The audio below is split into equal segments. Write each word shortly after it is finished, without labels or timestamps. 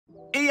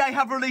EA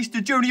have released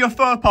a Junior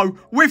Firpo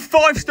with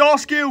 5-star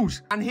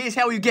skills. And here's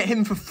how you get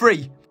him for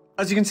free.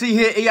 As you can see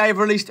here, EA have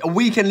released a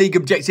weekend league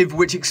objective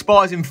which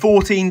expires in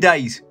 14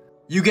 days.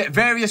 You get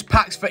various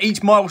packs for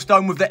each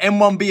milestone, with the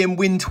M1 being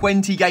win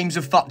 20 games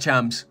of FUT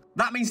Champs.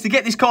 That means to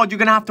get this card, you're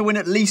going to have to win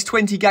at least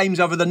 20 games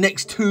over the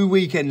next 2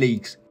 weekend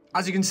leagues.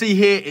 As you can see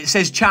here, it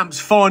says Champs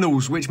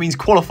Finals, which means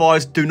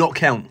qualifiers do not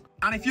count.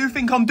 And if you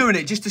think I'm doing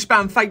it just to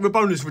spam fake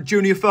Rabonas with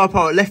Junior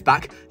Firpo at left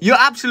back, you're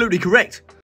absolutely correct.